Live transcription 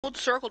Hold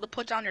circle to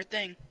put down your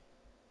thing.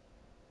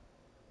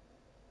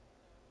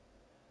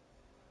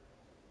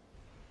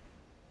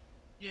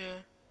 Yeah.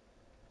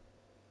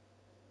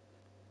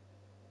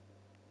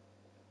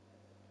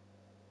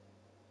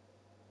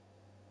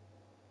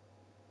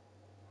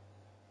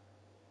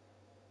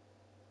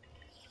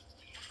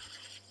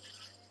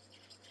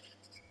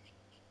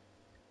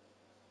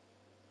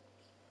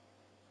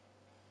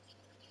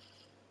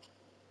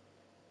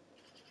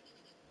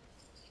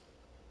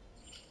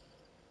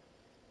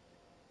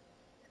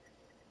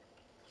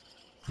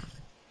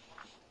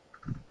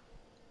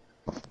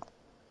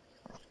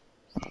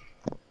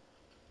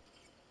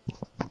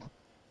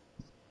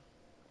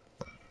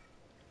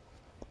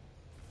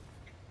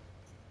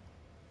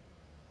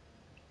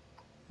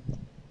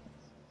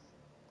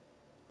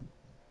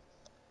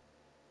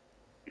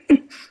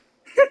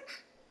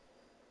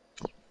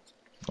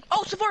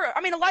 Oh, Sephora!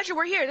 I mean, Elijah,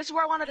 we're here. This is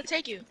where I wanted to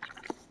take you.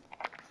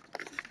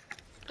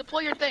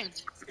 Deploy your thing.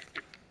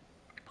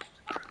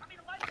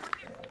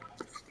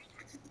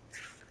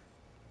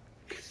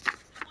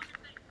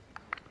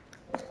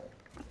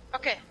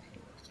 Okay.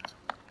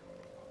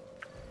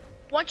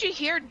 Once you're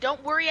here,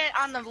 don't worry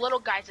on the little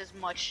guys as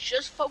much.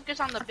 Just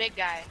focus on the big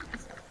guy.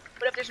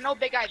 But if there's no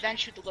big guy, then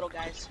shoot the little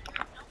guys.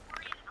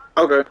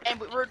 Okay. And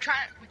we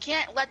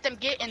can't let them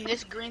get in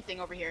this green thing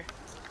over here.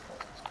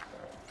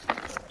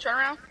 Turn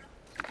around.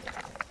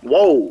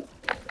 Whoa.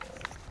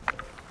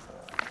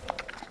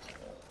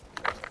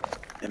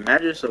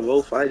 Imagine a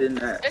wolf fighting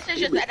that. This is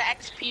just an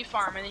XP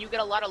farm, and then you get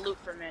a lot of loot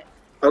from it.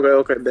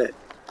 Okay, bet.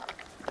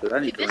 I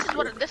need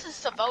This is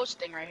Savo's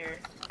thing right here.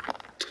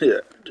 Yeah,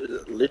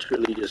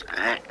 literally just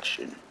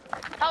action.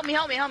 Help me.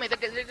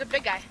 There's a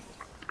big guy.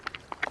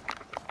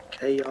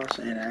 Chaos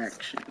and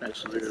action.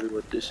 That's literally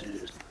what this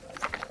is.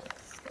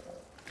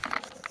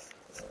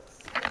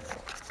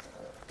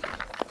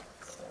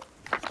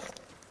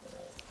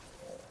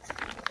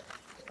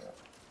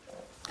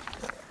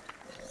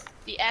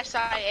 The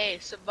SIA,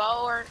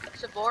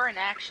 Savor in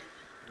action.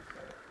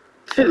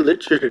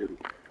 Literally.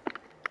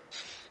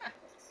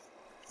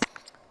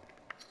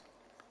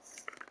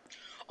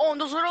 Oh,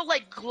 and those little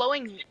like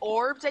glowing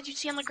orbs that you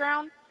see on the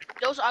ground,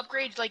 those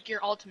upgrades like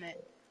your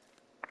ultimate.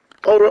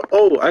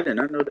 Oh, I did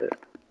not know that.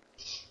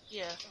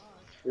 Yeah.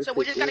 So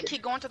we just gotta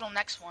keep going to the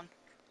next one.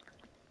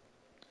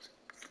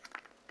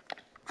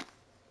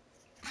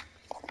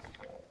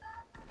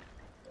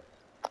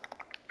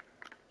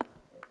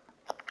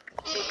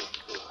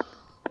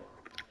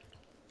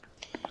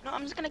 No,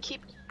 I'm just gonna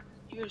keep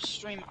your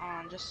stream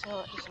on just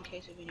in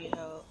case if you need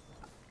help.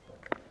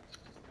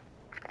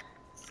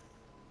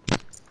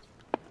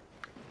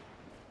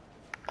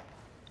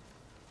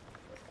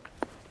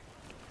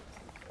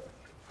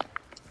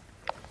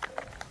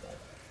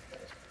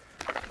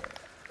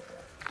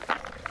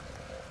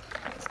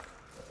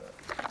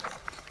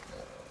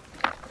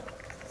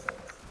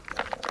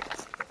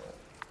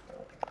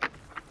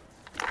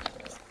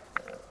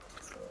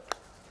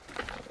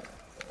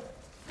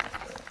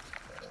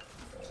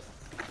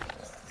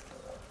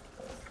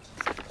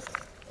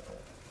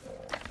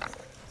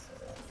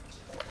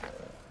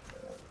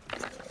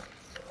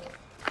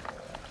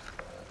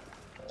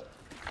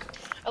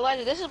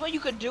 Elijah, this is what you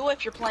could do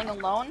if you're playing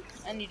alone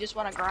and you just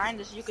want to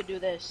grind. You could do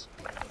this.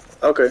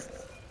 Okay.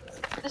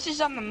 This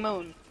is on the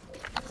moon.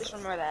 Just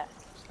remember that.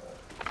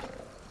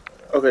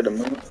 Okay, the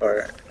moon.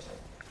 Alright.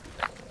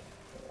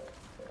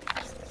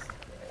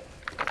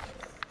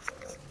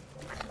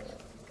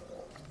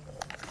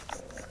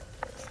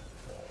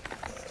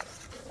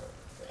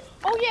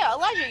 Oh yeah,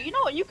 Elijah, you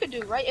know what you could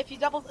do, right? If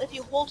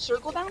you hold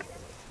circle down.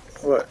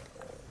 What?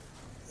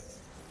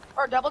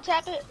 Or double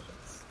tap it.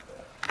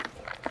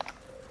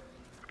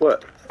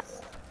 What?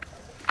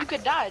 You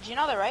could dodge, you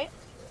know that, right?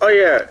 Oh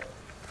yeah,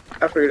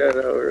 I figured that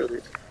out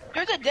earlier.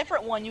 There's a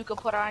different one you could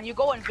put on. You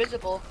go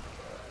invisible.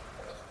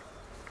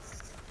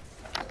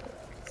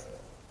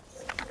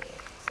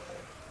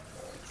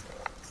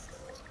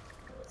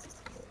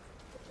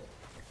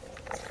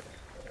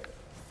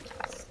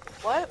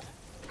 What?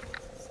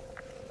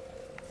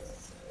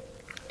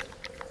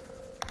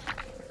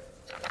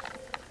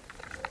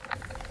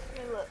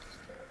 Hey, look.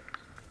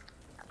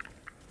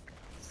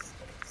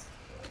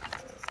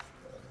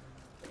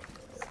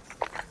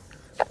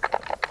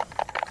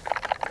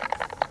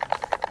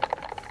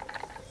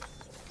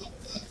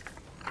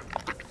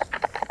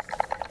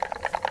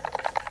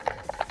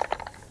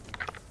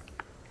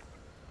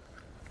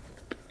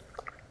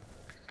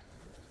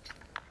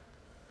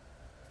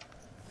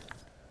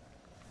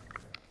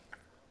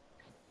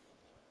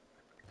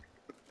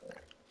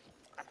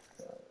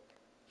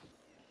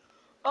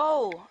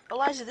 Oh,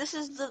 Elijah, this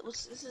is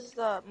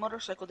the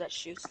motorcycle that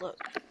shoots. Look.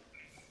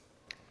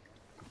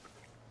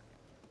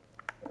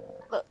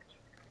 Look.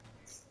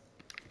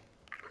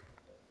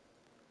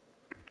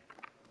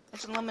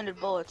 It's unlimited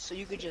bullets, so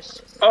you could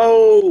just.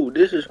 Oh,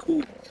 this is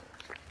cool.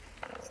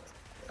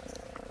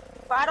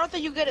 But I don't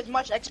think you get as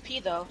much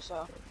XP though,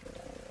 so.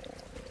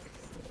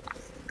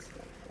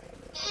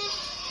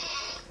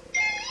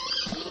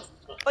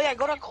 Oh yeah,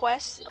 go to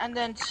quest and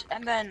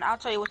then I'll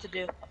tell you what to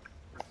do.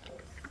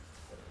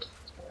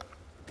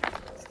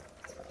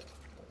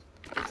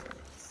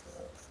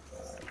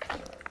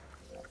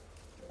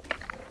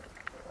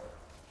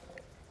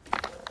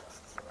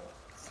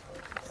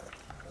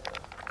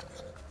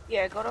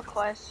 Yeah, go to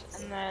quest,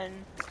 and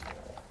then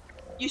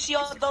you see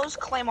all those,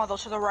 claim all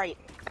those to the right.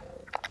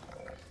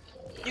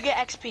 You get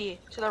XP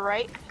to the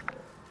right.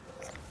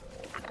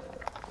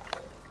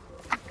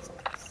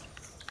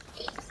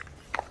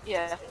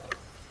 Yeah.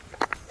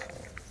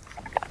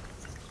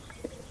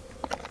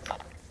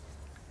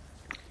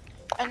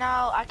 And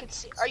now I can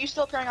see. Are you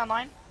still appearing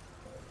online?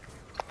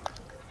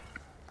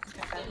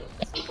 Okay.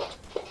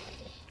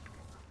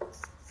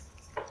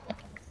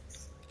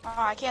 Oh,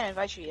 I can't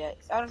invite you yet.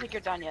 I don't think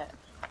you're done yet.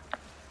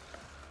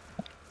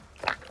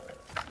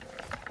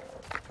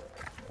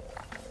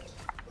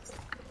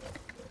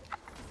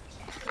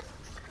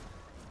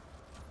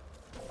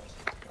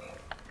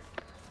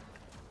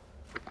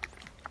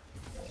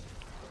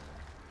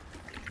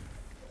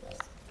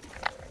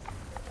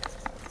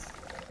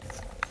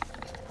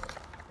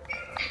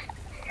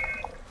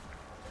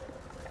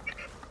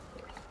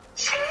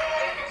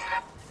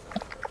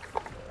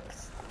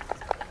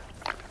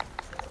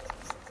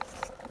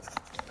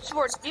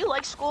 Sport, do you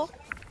like school?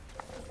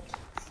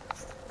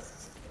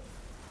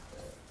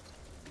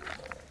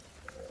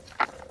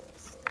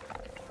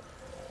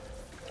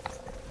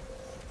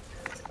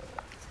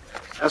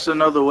 That's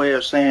another way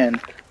of saying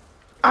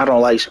I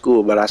don't like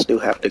school, but I still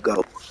have to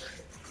go.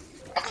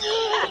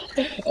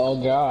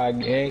 Oh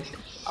God, gang.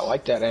 I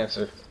like that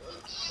answer.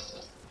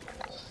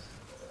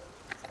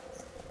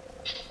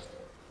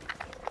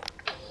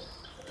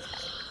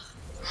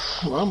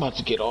 Well, I'm about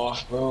to get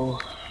off, bro.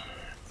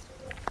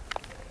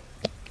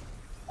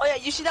 Oh yeah,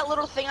 you see that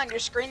little thing on your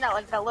screen, that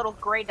like that little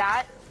gray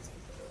dot?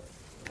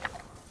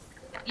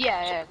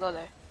 Yeah, go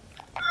there.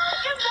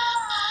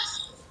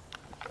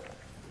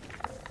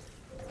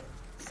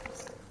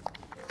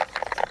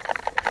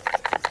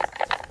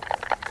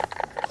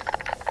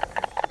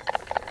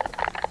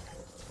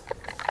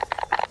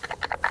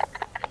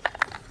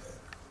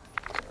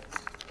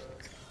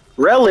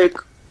 Relic?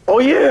 Oh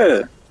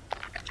yeah.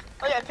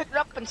 Oh yeah, pick it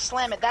up and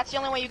slam it. That's the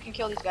only way you can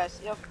kill these guys.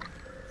 Yep.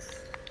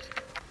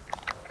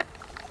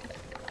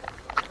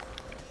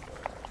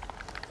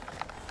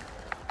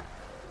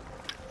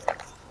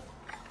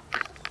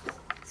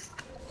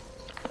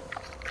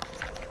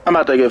 I'm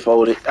about to get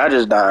folded. I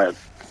just died.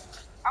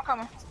 I'm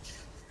coming.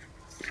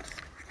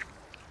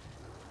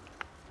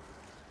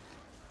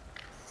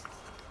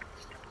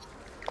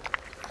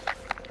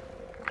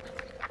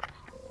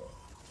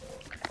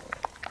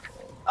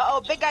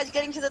 Uh-oh, big guy's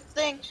getting to the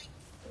thing.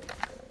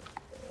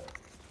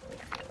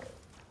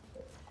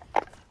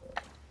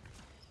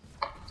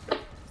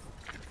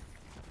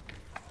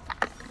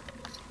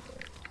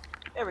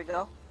 There we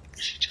go.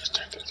 She just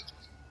turned it.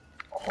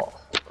 Oh.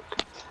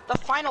 The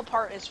final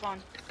part is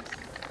fun.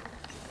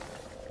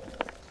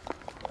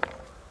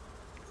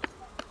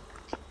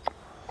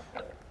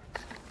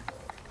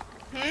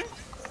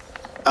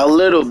 A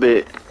little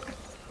bit.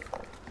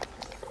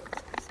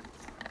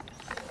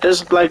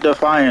 It's like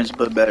Defiance,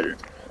 but better.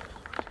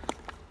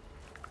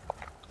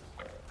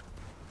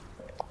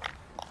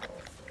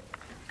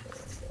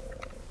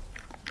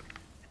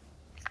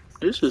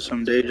 This is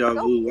some deja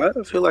vu. Why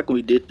do I feel like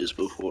we did this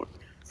before?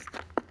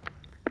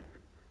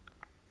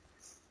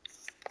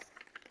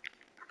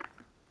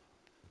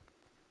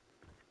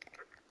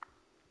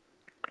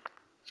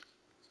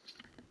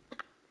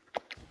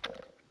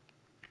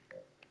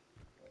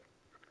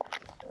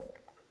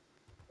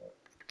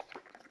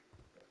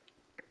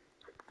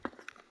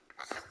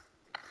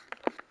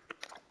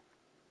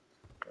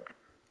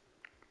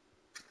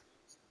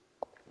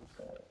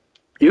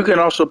 You can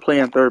also play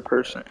in third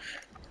person.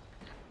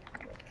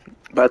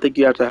 But I think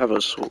you have to have a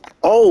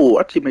Oh,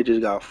 our teammate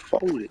just got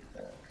folded.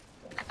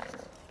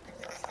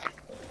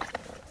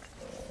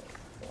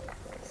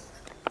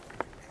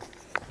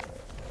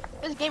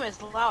 This game is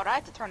loud. I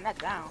have to turn that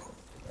down.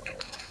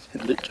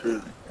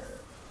 Literally.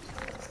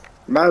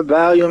 My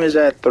volume is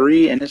at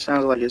 3 and it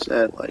sounds like it's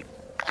at like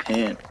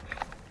 10.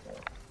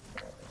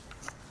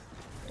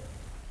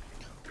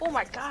 Oh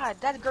my god,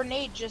 that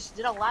grenade just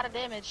did a lot of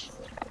damage.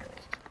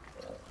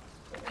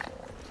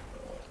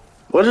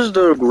 What does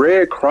the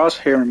red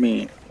crosshair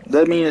mean?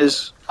 That means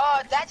it's...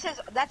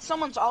 That's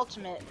someone's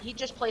ultimate. He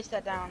just placed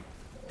that down.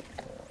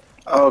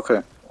 Oh,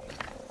 okay.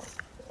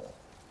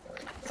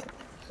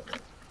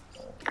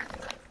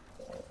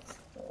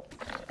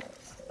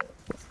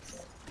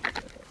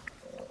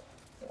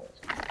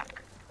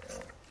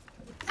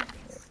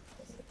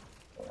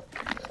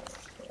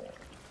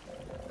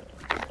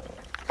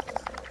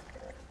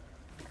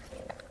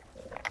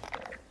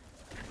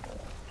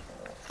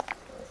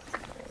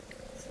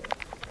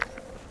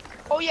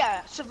 Oh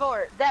yeah,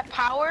 Savor, that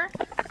power,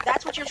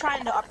 that's what you're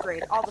trying to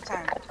upgrade all the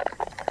time.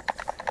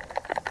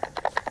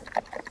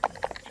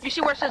 You see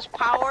where it says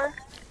power?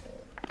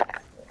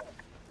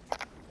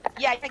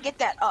 Yeah, I gotta get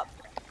that up.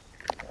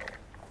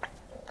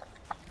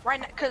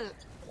 Right now, cause,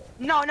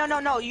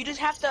 no, you just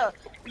have to,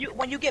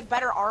 when you get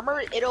better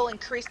armor, it'll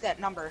increase that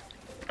number.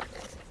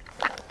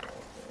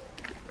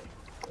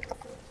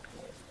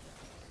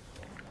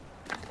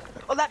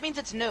 Oh, that means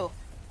it's new.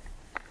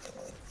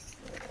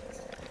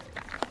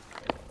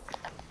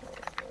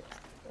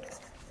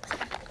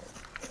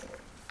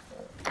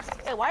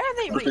 Hey, why are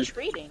they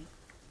retreating?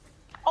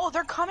 Oh,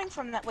 they're coming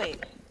from that way.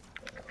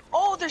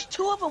 Oh, there's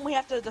 2 of them we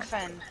have to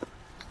defend.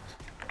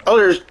 Oh,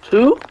 there's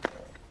 2?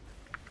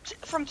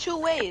 From 2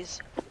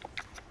 ways.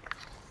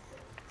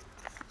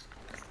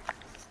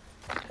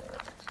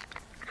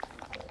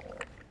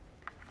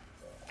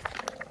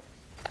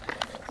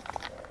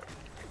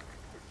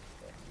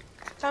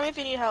 Tell me if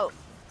you need help.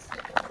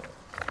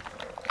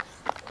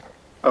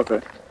 Okay.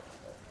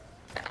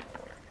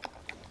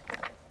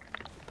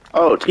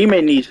 Oh,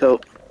 teammate needs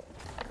help.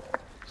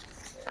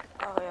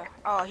 Oh yeah.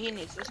 Oh,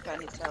 this guy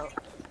needs help.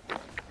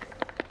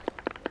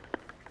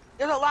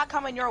 There's a lot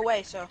coming your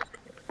way, so.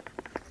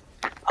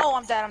 Oh,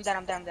 I'm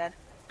dead.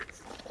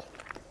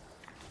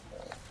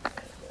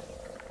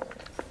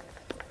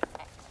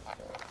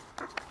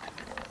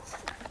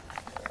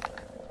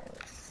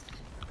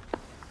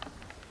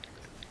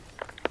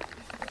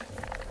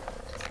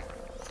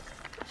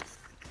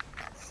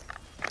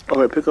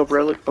 Okay, pick up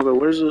relic. Okay,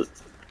 where's it?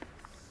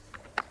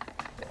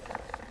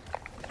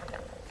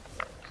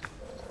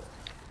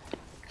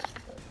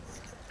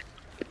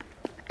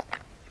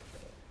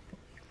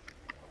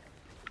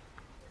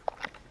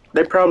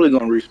 They probably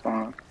gonna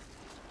respawn.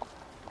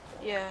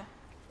 Yeah.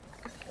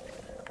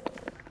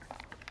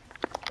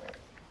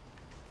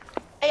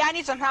 Hey, I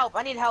need some help.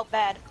 I need help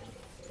bad.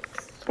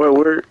 Wait,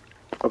 where?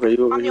 Okay,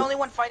 you over I'm the here. only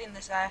one fighting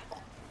this guy.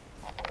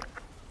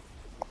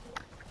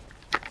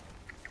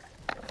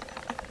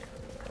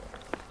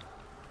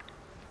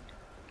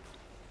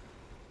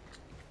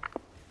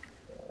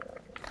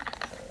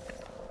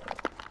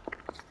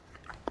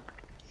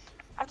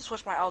 I have to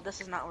switch my ult. This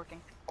is not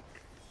working.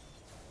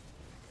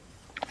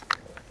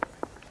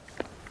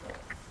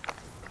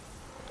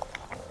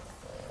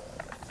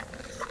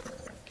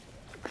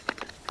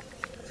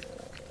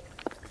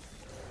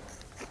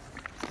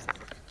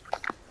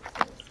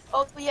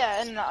 Oh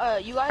yeah,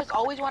 and you guys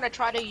always want to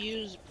try to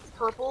use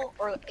purple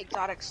or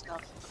exotic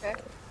stuff, okay?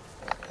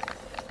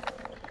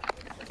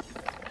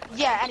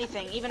 Yeah,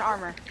 anything, even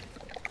armor.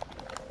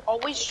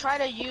 Always try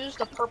to use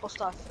the purple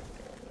stuff.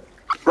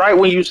 Right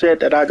when you said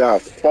that, I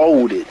got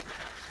folded.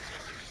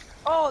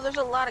 Oh, there's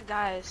a lot of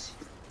guys.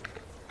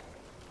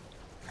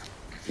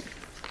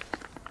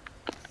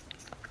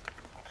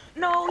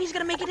 No, he's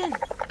gonna make it in.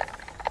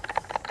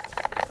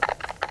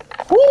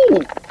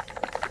 Woo!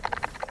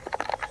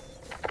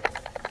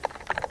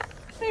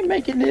 Ain't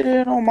making it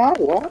in on my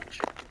watch.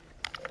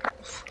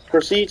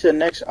 Proceed to the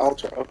next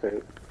altar.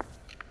 Okay.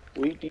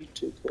 We need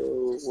to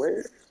go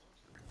where?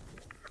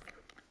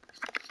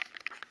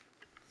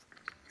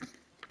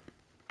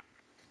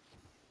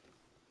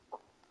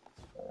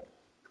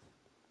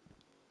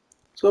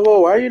 So,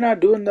 why are you not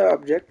doing the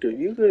objective?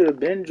 You could have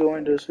been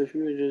joined us if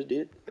you just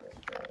did.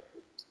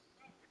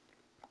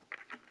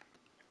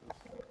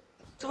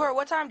 So,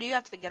 what time do you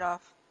have to get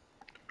off?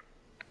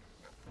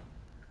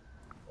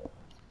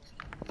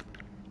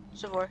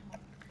 Savor.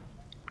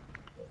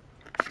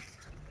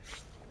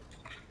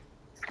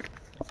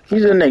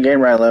 He's in the game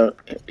right now.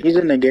 He's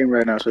in the game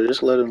right now, so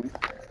just let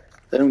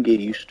him get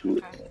used to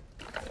it. Okay.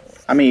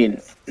 I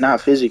mean, not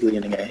physically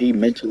in the game, he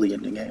mentally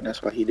in the game.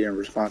 That's why he didn't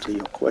respond to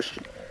your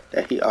question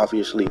that he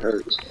obviously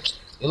heard.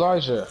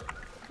 Elijah,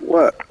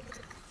 What?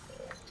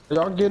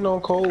 y'all getting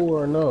on Cold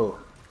War or no?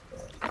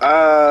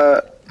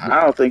 I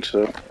don't think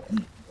so. Y'all had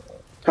me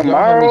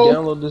Tomorrow?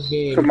 download this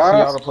game for Tomorrow?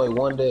 y'all to play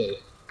one day.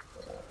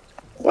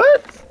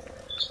 What?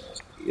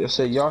 I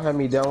said y'all had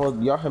me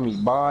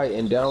buy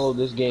and download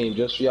this game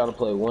just for y'all to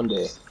play one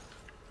day.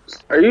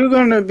 Are you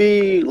gonna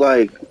be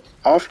like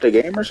off the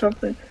game or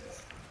something?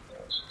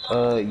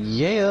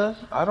 Yeah,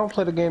 I don't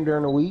play the game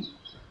during the week.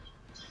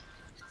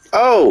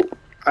 Oh,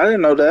 I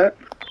didn't know that.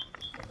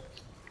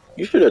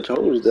 You should have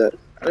told us that.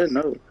 I didn't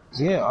know.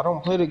 Yeah, I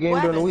don't play the game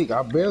What during the happened? week.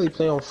 I barely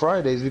play on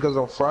Fridays because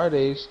on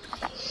Fridays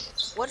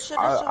What should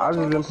I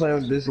just been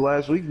playing this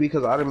last week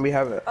because I didn't be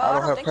having I I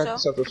don't don't have think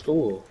practice so. after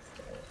school.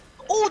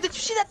 Oh, did you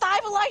see that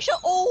dive, Elisha?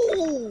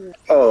 Oh!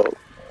 Oh.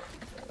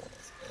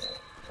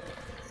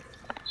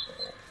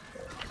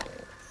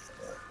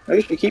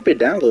 You should keep it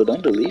down low.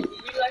 Don't delete it.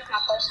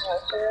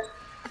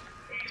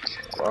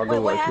 I'll Wait,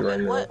 go what like you right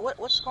happened? now.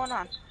 What's going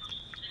on?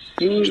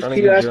 He Trying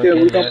to get asked drunk if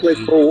we and gonna play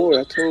nasty. Cold War.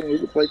 I told him we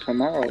could play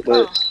tomorrow,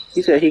 but Oh.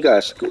 he said he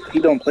got school. He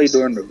don't play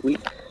during the week.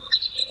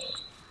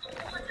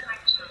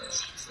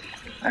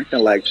 Acting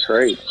like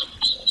Trey.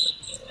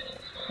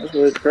 That's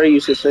what Trey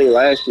used to say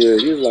last year.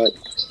 He was like,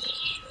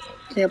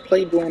 can't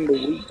play during the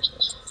week.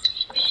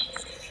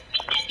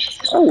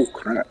 Oh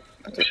crap.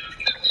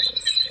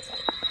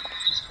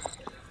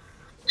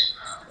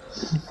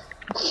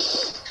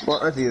 My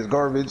auntie is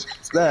garbage.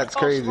 That's Oh,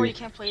 so crazy. you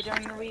can't play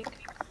during the week?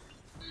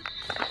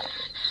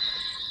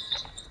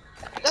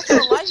 That's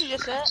what Elijah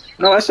just said.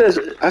 No, I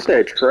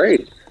said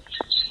Trey.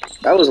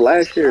 That was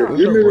last year. Oh. Who's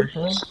You her remember?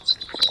 boyfriend?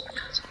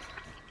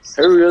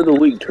 Every other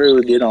week Trey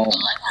would get on.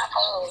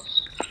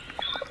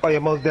 Oh yeah,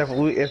 most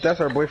definitely. If that's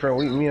her boyfriend,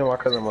 me and my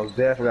cousin most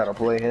definitely gotta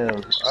play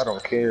him. I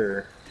don't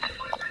care.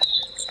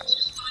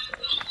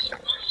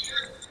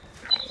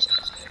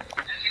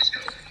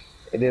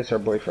 It is her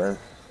boyfriend.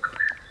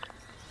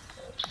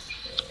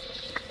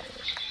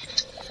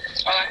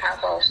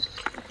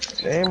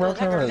 Damn, bro, I'm Yo,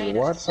 that trying to grenade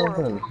is watch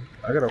horrible. something.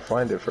 I gotta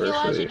find it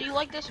first. Elijah, Wait. do you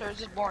like this or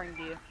is it boring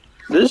to you?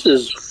 This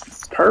is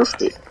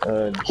perfect.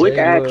 Quick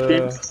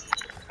action. Jayla.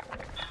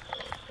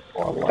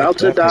 Oh, I like About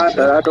to that die,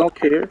 but picture. I don't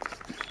care.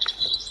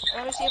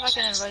 Let me see if I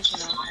can invite you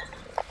now.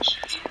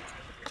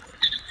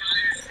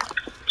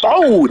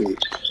 Fold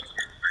it.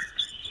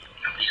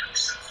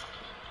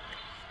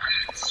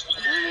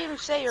 It doesn't even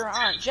say you're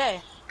on.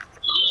 Jay.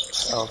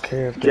 I don't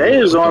care if Jay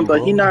is what on, them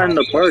but he bros not in want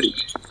the me. party.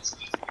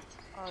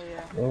 Oh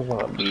yeah. Bros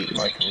want me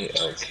like me.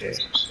 Okay.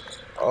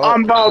 Oh,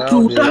 I'm about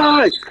to found it.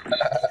 die.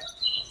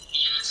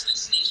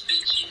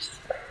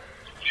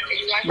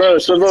 Bro,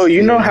 so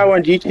you know Yeah. how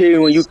in GTA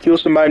when you kill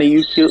somebody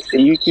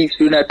and you keep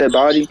shooting at their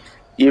body,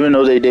 even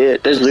though they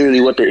dead? That's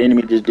literally what the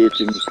enemy just did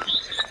to me.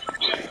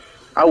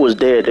 I was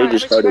dead. They Alright,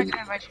 let just me see if I started. can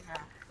invite you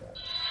now.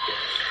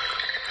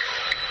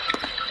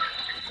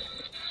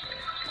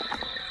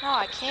 No,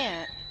 I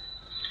can't.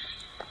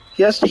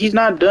 Yes, he's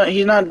not done.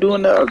 He's not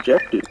doing the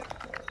objective.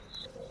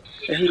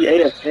 And he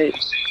AFK.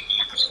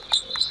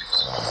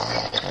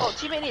 Oh,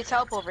 teammate needs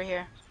help over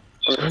here.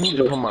 I need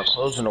to put my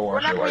clothes in the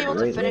We're washer not gonna be like able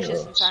to right finish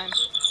this now. in time.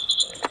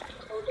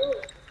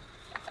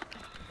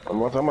 I'm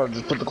gonna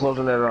just put the clothes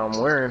in there that I'm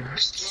wearing.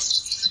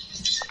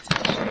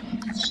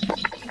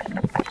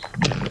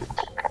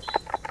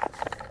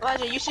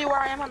 Elijah, you see where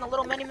I am on the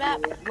little mini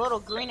map? The little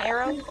green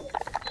arrow?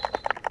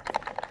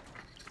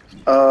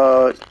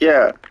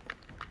 Yeah.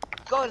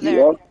 Go You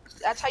there. are.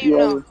 That's how you You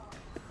know. are.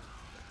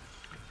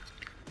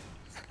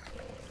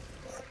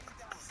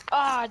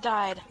 Ah, I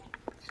died.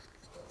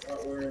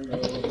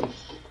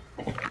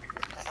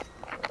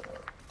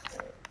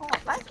 Oh,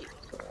 thank you.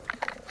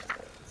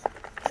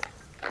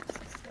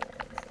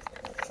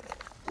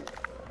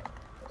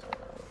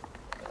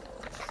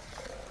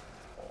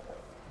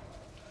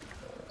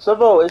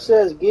 Savo, it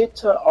says get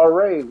to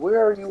array.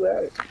 Where are you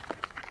at?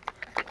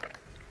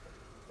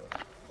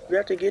 You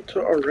have to get to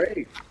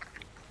array.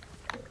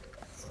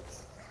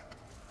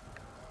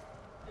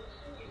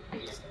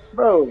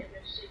 Bro, do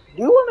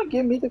you want to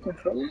give me the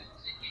controller?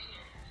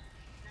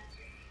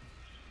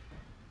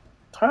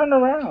 Turn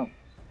around.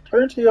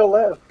 Turn to your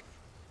left.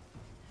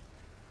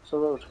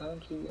 Savo, turn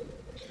to your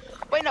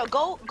Wait, no,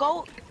 go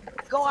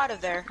out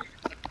of there.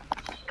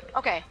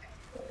 Okay.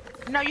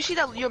 No, you see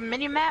your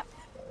mini map?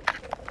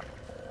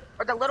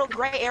 Or the little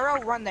gray arrow?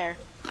 Run there.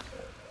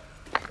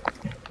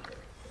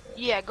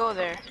 Yeah, go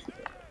there.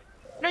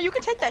 No, you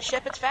can take that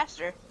ship. It's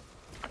faster.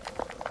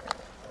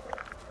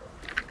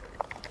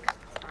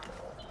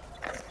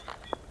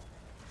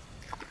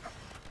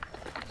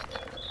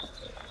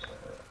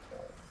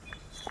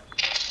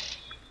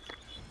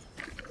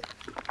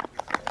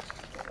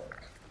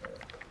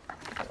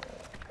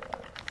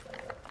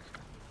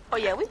 Oh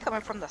yeah, we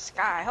coming from the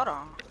sky. Hold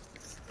on.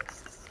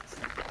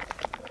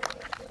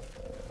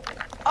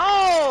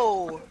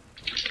 Oh!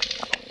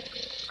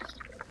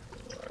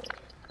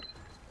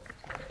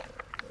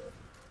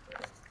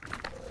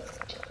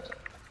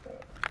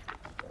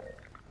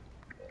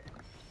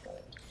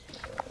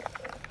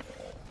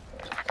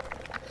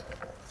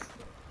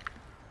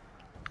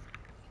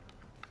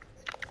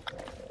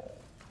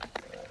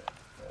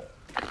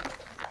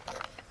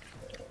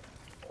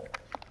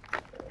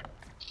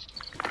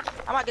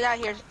 I'm gonna get out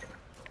of here.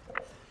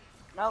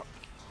 Nope.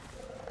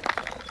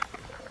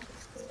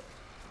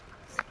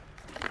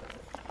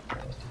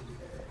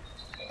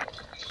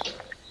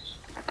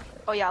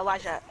 Oh yeah,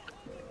 Elijah.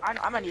 I'm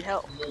gonna need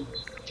help.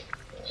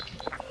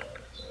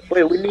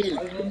 Wait, we need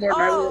one more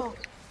night. Oh!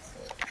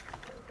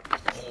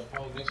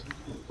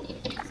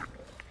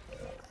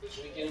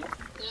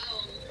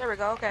 There we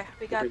go. Okay,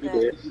 we Okay, got he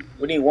that. did.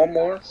 We need one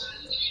more.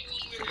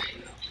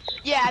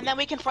 Yeah, and then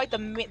we can fight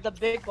the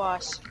big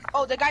boss.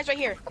 Oh, the guy's right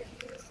here.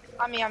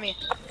 On me, on me.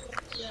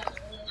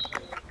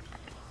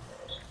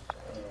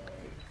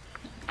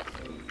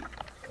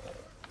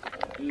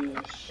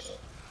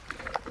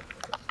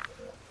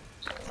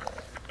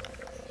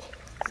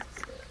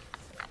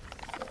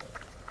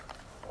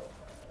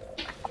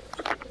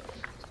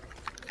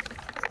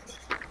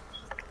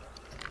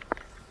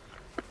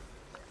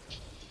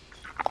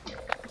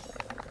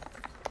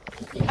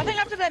 I think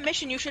after that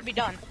mission, you should be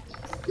done.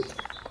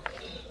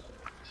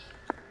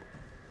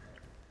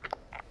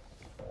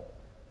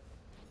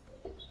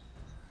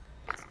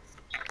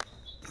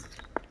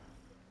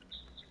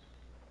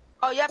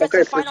 Oh, yeah, that's Okay,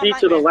 the final proceed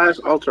to the nightmare. last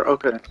altar.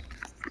 Okay.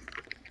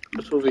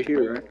 It's over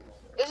here, right?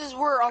 This is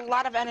where a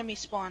lot of enemies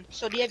spawn.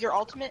 So do you have your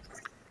ultimate?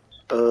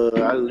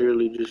 I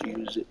literally just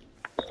use it.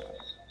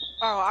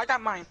 Oh, I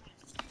got mine.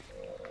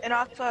 And I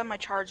also have my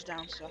charge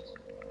down, so.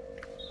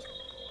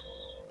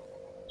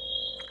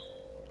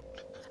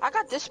 I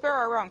got this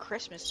sparrow around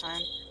Christmas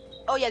time.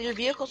 Oh yeah, your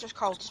vehicles are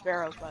called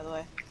sparrows, by the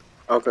way.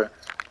 Okay.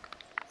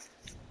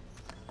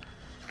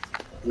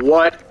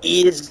 What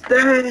is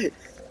that?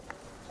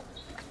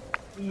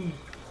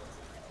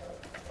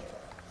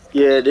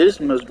 Yeah, this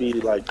must be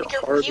like the Be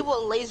careful, he hardest.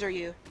 will laser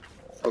you.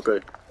 Okay.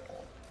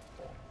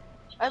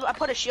 I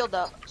put a shield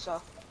up,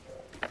 so.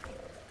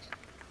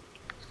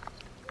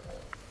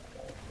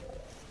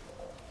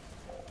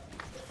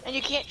 And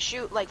you can't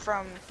shoot like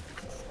from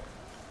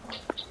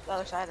The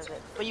other side of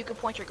it. But you can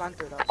point your gun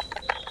through though.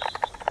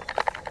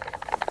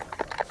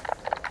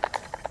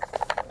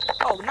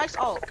 Oh, nice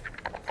ult.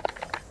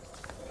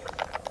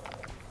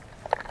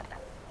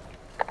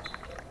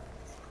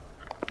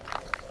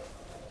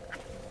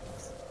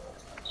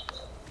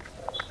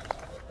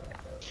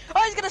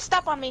 Oh, he's gonna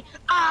step on me.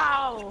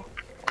 Ow!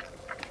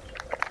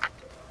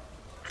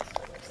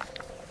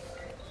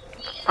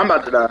 I'm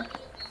about to die.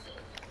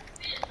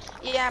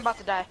 Yeah, I'm about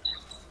to die.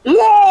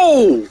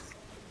 Whoa!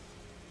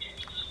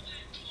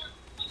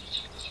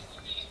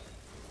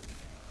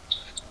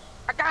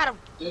 I got him.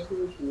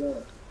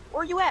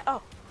 Where you at?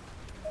 Oh.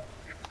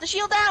 The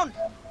shield down!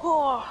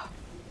 Oh.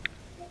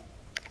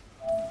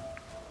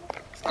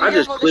 I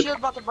just the shield's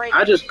about to break.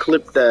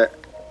 clipped that.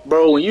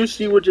 Bro, when you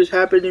see what just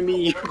happened to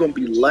me, you're gonna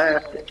be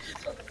laughing.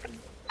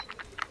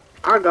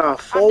 I got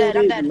folded.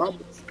 I'm dead. No.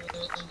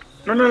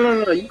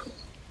 You,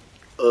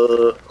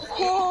 Oh.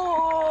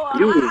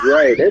 you was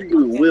right. That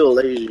dude will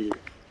laser you.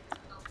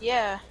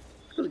 Yeah.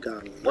 This guy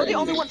We're the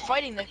only lazy. one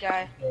fighting this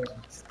guy.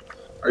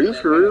 Are you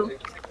for real?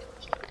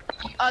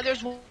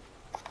 There's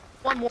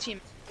one more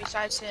team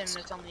besides him.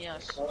 It's only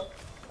us.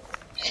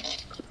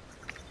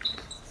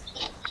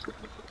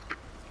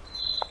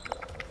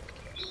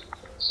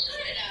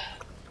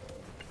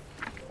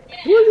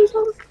 What is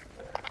this?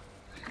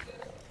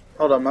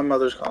 Hold on, my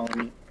mother's calling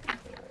me.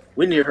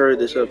 We need to hurry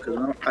this up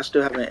because I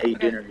still haven't ate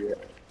dinner yet.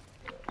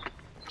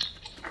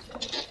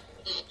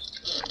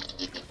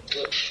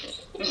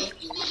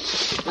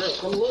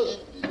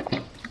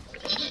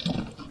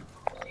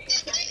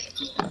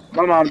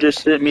 My mom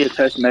just sent me a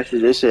text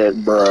message. It said,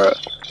 bruh.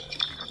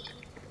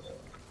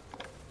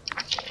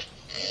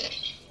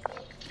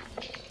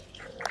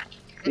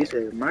 He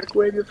said,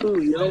 microwave your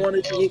food. You don't want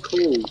it to get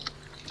cold.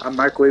 I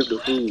microwaved the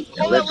food and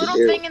Oh, that left it little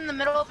there. thing in the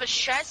middle of his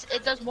chest,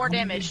 it does more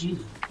damage.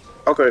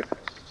 Okay.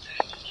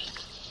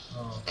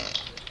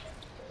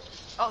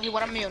 Oh, he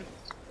went immune.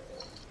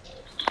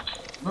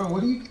 Bro,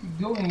 what do you keep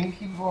doing? You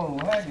keep going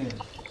lagging.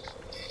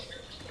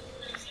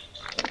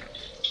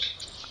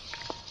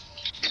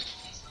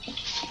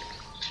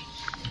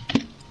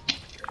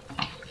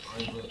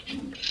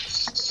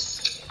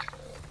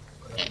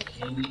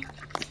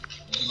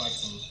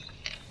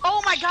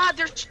 Oh my god,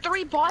 there's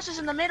 3 bosses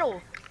in the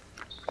middle.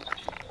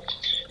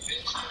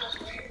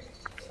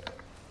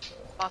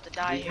 About to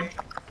die here.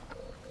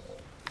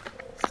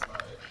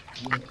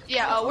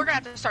 Yeah, we're gonna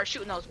have to start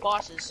shooting those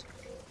bosses.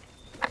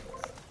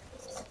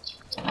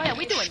 Oh yeah,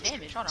 we doing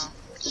damage, hold on.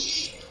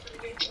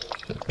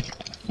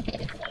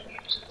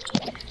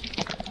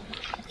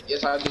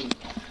 Yes, I do.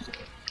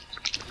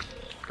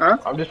 Huh?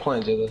 I'm just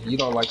playing, Jilla. You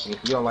don't like me.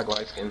 You don't like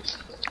light skins.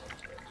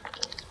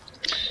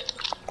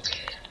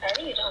 I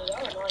really don't.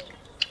 You're annoying.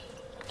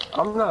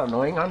 I'm not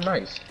annoying. I'm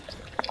nice.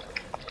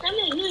 I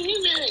mean, no,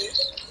 you're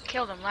nice.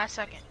 Killed him last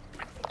second.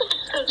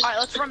 Alright,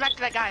 let's run back to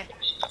that guy.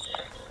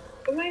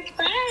 You're my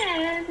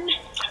friend.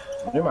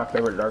 You're my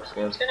favorite dark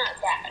skins. You're not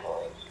that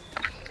annoying.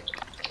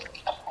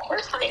 Of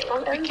course I am.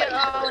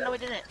 Oh, no, we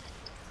didn't.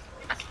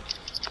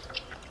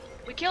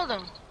 We killed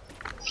him.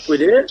 We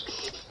did?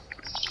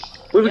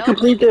 We would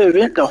complete the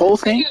event, the whole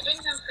thing?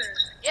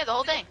 Yeah, the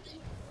whole thing.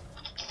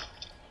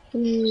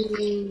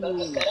 Ooh.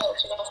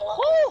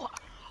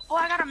 Oh,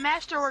 I got a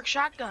masterwork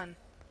shotgun.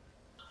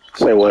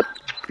 Say what?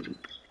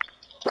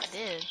 I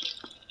did.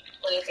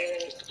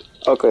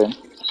 Okay.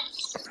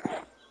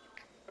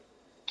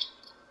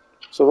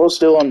 So we're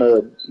still on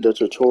the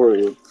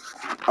tutorial.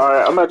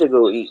 Alright, I'm about to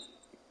go eat.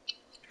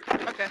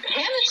 Okay.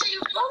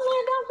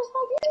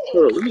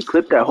 Hold on, let me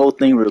clip that whole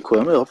thing real quick.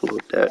 I'm gonna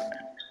upload that.